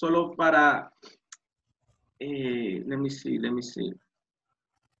esto solo para. Let me see.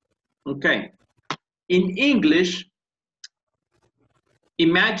 Okay. In English,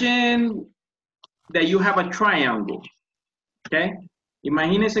 imagine that you have a triangle. Okay.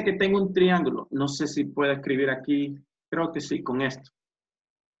 Imagínense que tengo un triángulo. No sé si puedo escribir aquí. Creo que sí, con esto.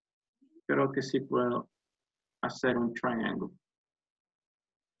 Creo que sí puedo hacer un triangle.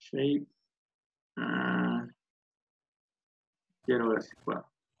 Shape. Quiero ver si puedo.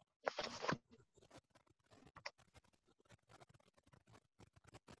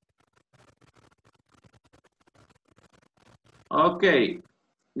 Ok.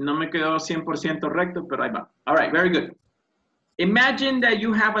 No me quedó 100% recto, pero ahí va. All right, very good. Imagine that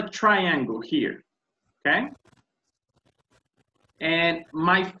you have a triangle here. Okay. And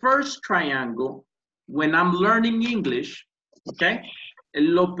my first triangle, when I'm learning English, okay,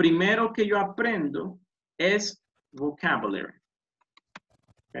 lo primero que yo aprendo es vocabulary.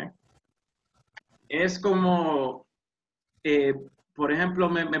 Okay. Es como, por ejemplo,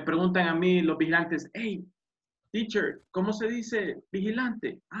 me preguntan a mí los vigilantes, hey, teacher, ¿cómo se dice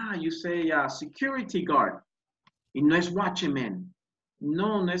vigilante? Ah, you say security guard. Y no es watchman.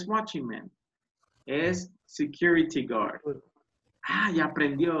 No, no es watchman. Es security guard. Ah, ya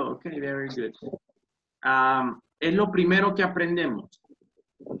aprendió. Ok, very good. Es lo primero que aprendemos.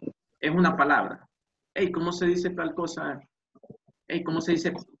 Es una palabra. Hey, ¿cómo se dice tal cosa? Hey, ¿cómo se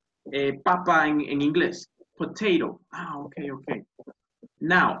dice papa en inglés? Potato. Ah, ok.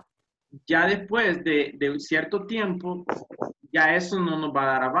 Now, ya después de cierto tiempo, ya eso no nos va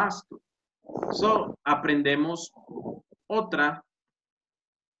a dar abasto. So, aprendemos otra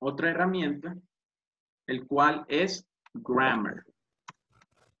herramienta, el cual es grammar.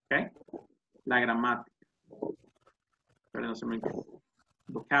 ¿Ok? La gramática. Pero no se me olvidó.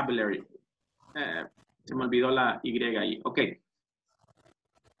 Vocabulary. Se me olvidó la Y ahí. Ok.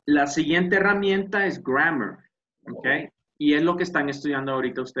 La siguiente herramienta es grammar. ¿Ok? Y es lo que están estudiando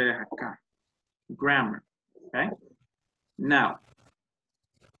ahorita ustedes acá. Grammar. ¿Ok? Now,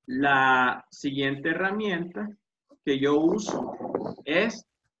 la siguiente herramienta que yo uso es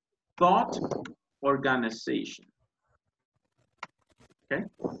thought organization. ¿Okay?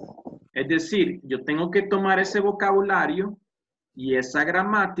 Es decir, yo tengo que tomar ese vocabulario y esa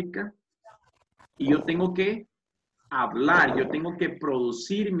gramática y yo tengo que hablar, yo tengo que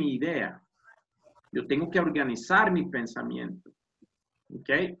producir mi idea, yo tengo que organizar mi pensamiento, ¿ok?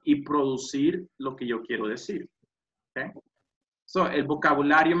 Y producir lo que yo quiero decir, ¿ok? So, el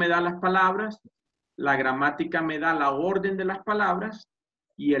vocabulario me da las palabras, la gramática me da la orden de las palabras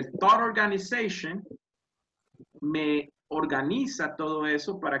y el thought organization me organiza todo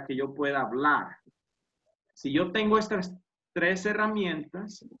eso para que yo pueda hablar. Si yo tengo estas tres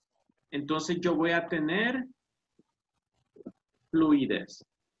herramientas, entonces yo voy a tener fluidez.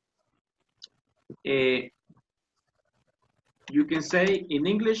 You can say in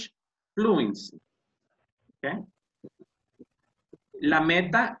English, fluency. ¿Okay? La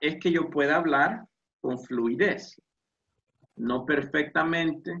meta es que yo pueda hablar con fluidez. No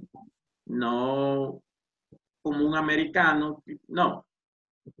perfectamente, no como un americano, no.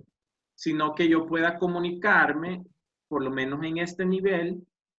 Sino que yo pueda comunicarme, por lo menos en este nivel,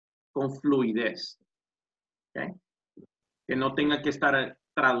 con fluidez. ¿Okay? Que no tenga que estar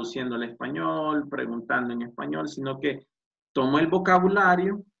traduciendo al español, preguntando en español, sino que tomo el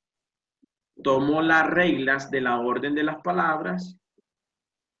vocabulario, tomo las reglas de la orden de las palabras,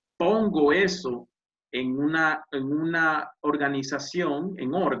 pongo eso en una organización,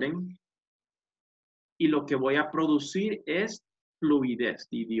 en orden, y lo que voy a producir es fluidez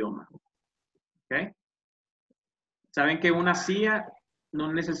de idioma. ¿Okay? Saben que una silla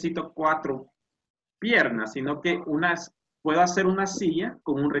no necesito 4 piernas, sino que puedo hacer una silla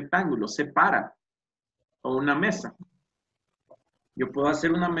con un rectángulo, se para, o una mesa. Yo puedo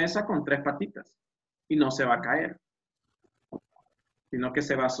hacer una mesa con 3 patitas y no se va a caer, sino que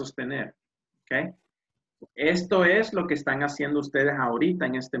se va a sostener. ¿Okay? Esto es lo que están haciendo ustedes ahorita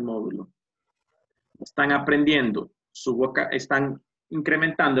en este módulo. Están aprendiendo, están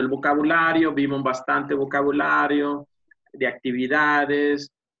incrementando el vocabulario, vimos bastante vocabulario de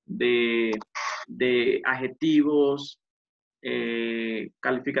actividades, de adjetivos,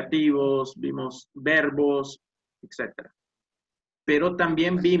 calificativos, vimos verbos, etc. Pero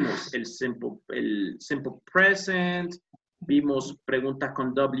también vimos el simple present, vimos preguntas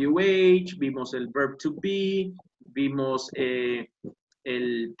con WH, vimos el verb to be, vimos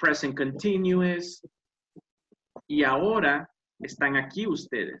el present continuous. Y ahora están aquí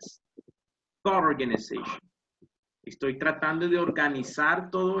ustedes. Thought organization. Estoy tratando de organizar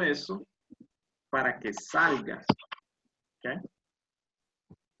todo eso para que salga. ¿Okay?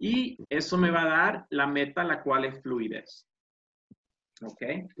 Y eso me va a dar la meta, la cual es fluidez. ¿Ok?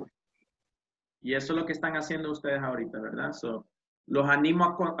 Y eso es lo que están haciendo ustedes ahorita, ¿verdad? So, los animo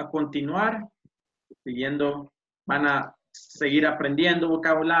a continuar siguiendo, van a seguir aprendiendo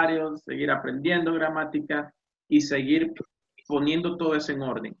vocabulario, seguir aprendiendo gramática y seguir poniendo todo eso en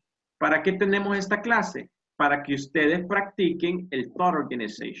orden. ¿Para qué tenemos esta clase? Para que ustedes practiquen el thought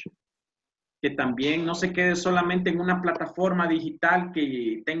organization. Que también no se quede solamente en una plataforma digital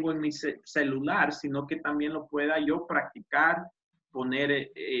que tengo en mi celular, sino que también lo pueda yo practicar,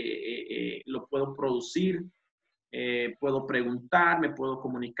 poner, lo puedo producir, puedo preguntar, me puedo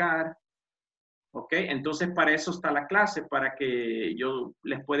comunicar. ¿Ok? Entonces, para eso está la clase, para que yo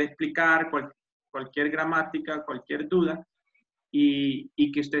les pueda explicar cualquier gramática, cualquier duda,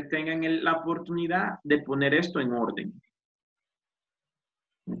 y que ustedes tengan la oportunidad de poner esto en orden.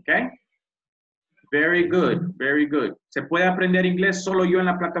 ¿Ok? Very good, very good. ¿Se puede aprender inglés solo yo en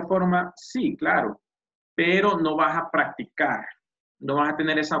la plataforma? Sí, claro, pero no vas a practicar, no vas a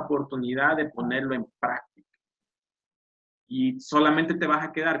tener esa oportunidad de ponerlo en práctica. Y solamente te vas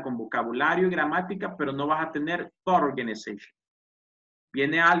a quedar con vocabulario y gramática, pero no vas a tener thought organization.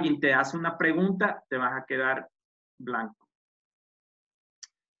 Viene alguien, te hace una pregunta, te vas a quedar blanco.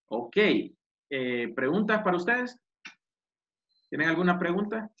 Ok, ¿preguntas para ustedes? ¿Tienen alguna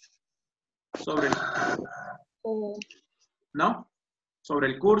pregunta? Sobre el... ¿No? ¿Sobre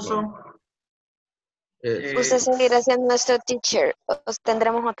el curso? ¿Usted seguirá siendo nuestro teacher o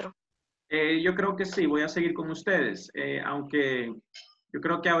tendremos otro? Yo creo que sí, voy a seguir con ustedes. Aunque yo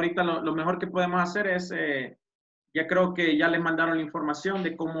creo que ahorita lo mejor que podemos hacer es, ya creo que ya les mandaron la información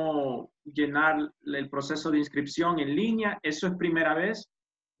de cómo llenar el proceso de inscripción en línea. Eso es primera vez.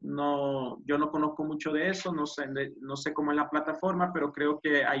 No, yo no conozco mucho de eso, no sé cómo es la plataforma, pero creo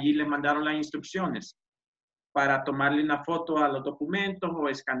que allí les mandaron las instrucciones para tomarle una foto a los documentos o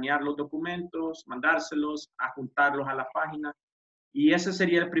escanear los documentos, mandárselos, adjuntarlos a la página. Y ese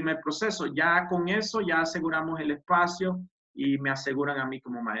sería el primer proceso. Ya con eso ya aseguramos el espacio y me aseguran a mí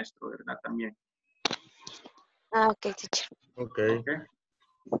como maestro, ¿verdad? También. Ah, ok, teacher. Ok.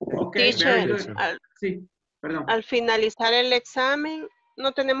 Ok, Teacher, very good. Sí, perdón. al finalizar el examen,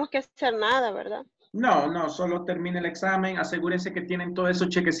 no tenemos que hacer nada, ¿verdad? No, solo termine el examen. Asegúrense que tienen todos esos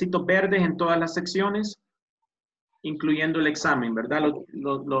chequecitos verdes en todas las secciones, incluyendo el examen, ¿verdad?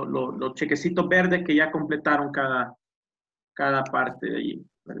 Los chequecitos verdes que ya completaron cada parte de allí,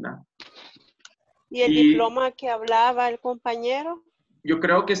 ¿verdad? ¿Y el diploma que hablaba el compañero? Yo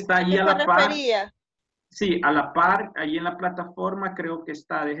creo que está allí ¿A a qué la se par. refería? Sí, a la par, allí en la plataforma creo que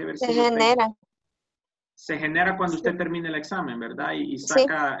está. Deje ver Se si yo tengo. genera. Se genera cuando Sí. usted termine el examen, ¿verdad? Y Sí.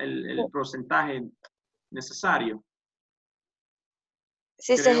 saca el porcentaje necesario.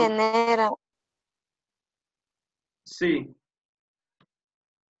 Sí, se genera. Sí.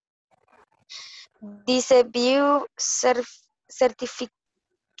 Dice view certificate,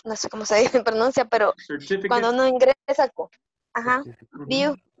 no sé cómo se pronuncia, pero Certificate. cuando uno ingresa, ajá, Ujú.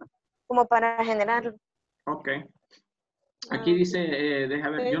 view, como para generarlo. Ok. Aquí dice, deja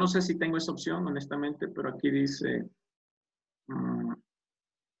ver, yo no sé si tengo esa opción, honestamente, pero aquí dice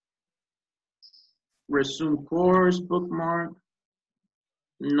resume course, bookmark.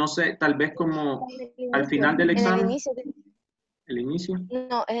 No sé, tal vez como al final del examen. En el inicio. ¿El inicio?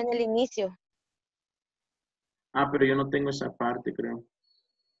 No, es en el inicio. Ah, pero yo no tengo esa parte, creo.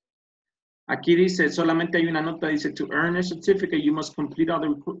 Aquí dice, solamente hay una nota, dice, to earn a certificate, you must complete all the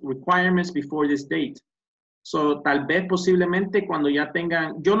requirements before this date. So, tal vez posiblemente cuando ya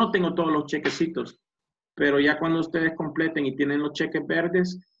tengan, yo no tengo todos los chequecitos, pero ya cuando ustedes completen y tienen los cheques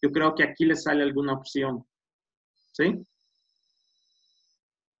verdes, yo creo que aquí les sale alguna opción. ¿Sí?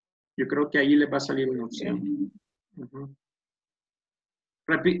 Yo creo que ahí les va a salir una opción. Uh-huh.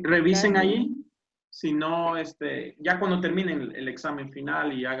 Revisen ahí, si no, ya cuando terminen el examen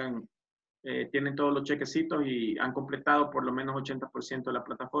final y hagan, tienen todos los chequecitos y han completado por lo menos 80% de la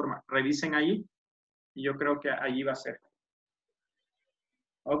plataforma, revisen ahí y yo creo que allí va a ser.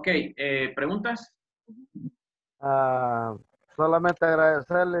 Ok, ¿preguntas? Solamente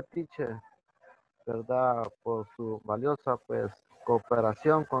agradecerle, teacher, ¿verdad? Por su valiosa, pues,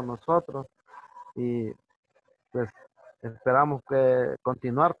 cooperación con nosotros y, pues, esperamos que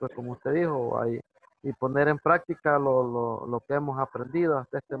continuar, pues, como usted dijo, ahí, y poner en práctica lo que hemos aprendido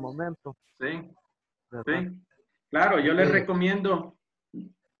hasta este momento. Sí, ¿verdad? sí. Claro, yo les Sí. recomiendo,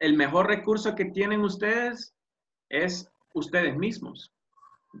 el mejor recurso que tienen ustedes es ustedes mismos.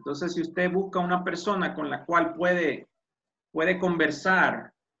 Entonces, si usted busca una persona con la cual puede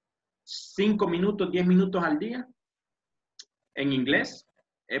conversar 5 minutos, 10 minutos al día en inglés,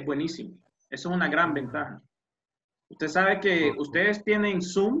 es buenísimo. Eso es una gran ventaja. Usted sabe que ustedes tienen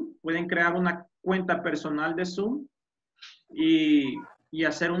Zoom, pueden crear una cuenta personal de Zoom y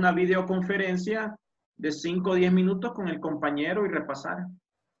hacer una videoconferencia de 5 o 10 minutos con el compañero y repasar.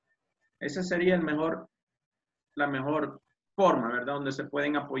 Esa sería la mejor forma, ¿verdad? Donde se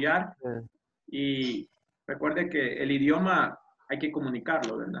pueden apoyar. Y recuerde que el idioma hay que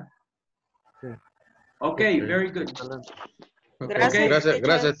comunicarlo, ¿verdad? Sí. Ok, very good. Gracias, Okay.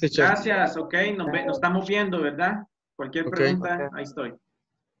 Gracias, teacher. Gracias, ok. Nos estamos viendo, ¿verdad? Cualquier pregunta, ahí estoy.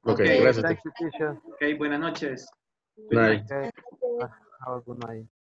 Ok, gracias, Thank you, teacher. Ok, buenas noches. Good Bye. night. Have a good night.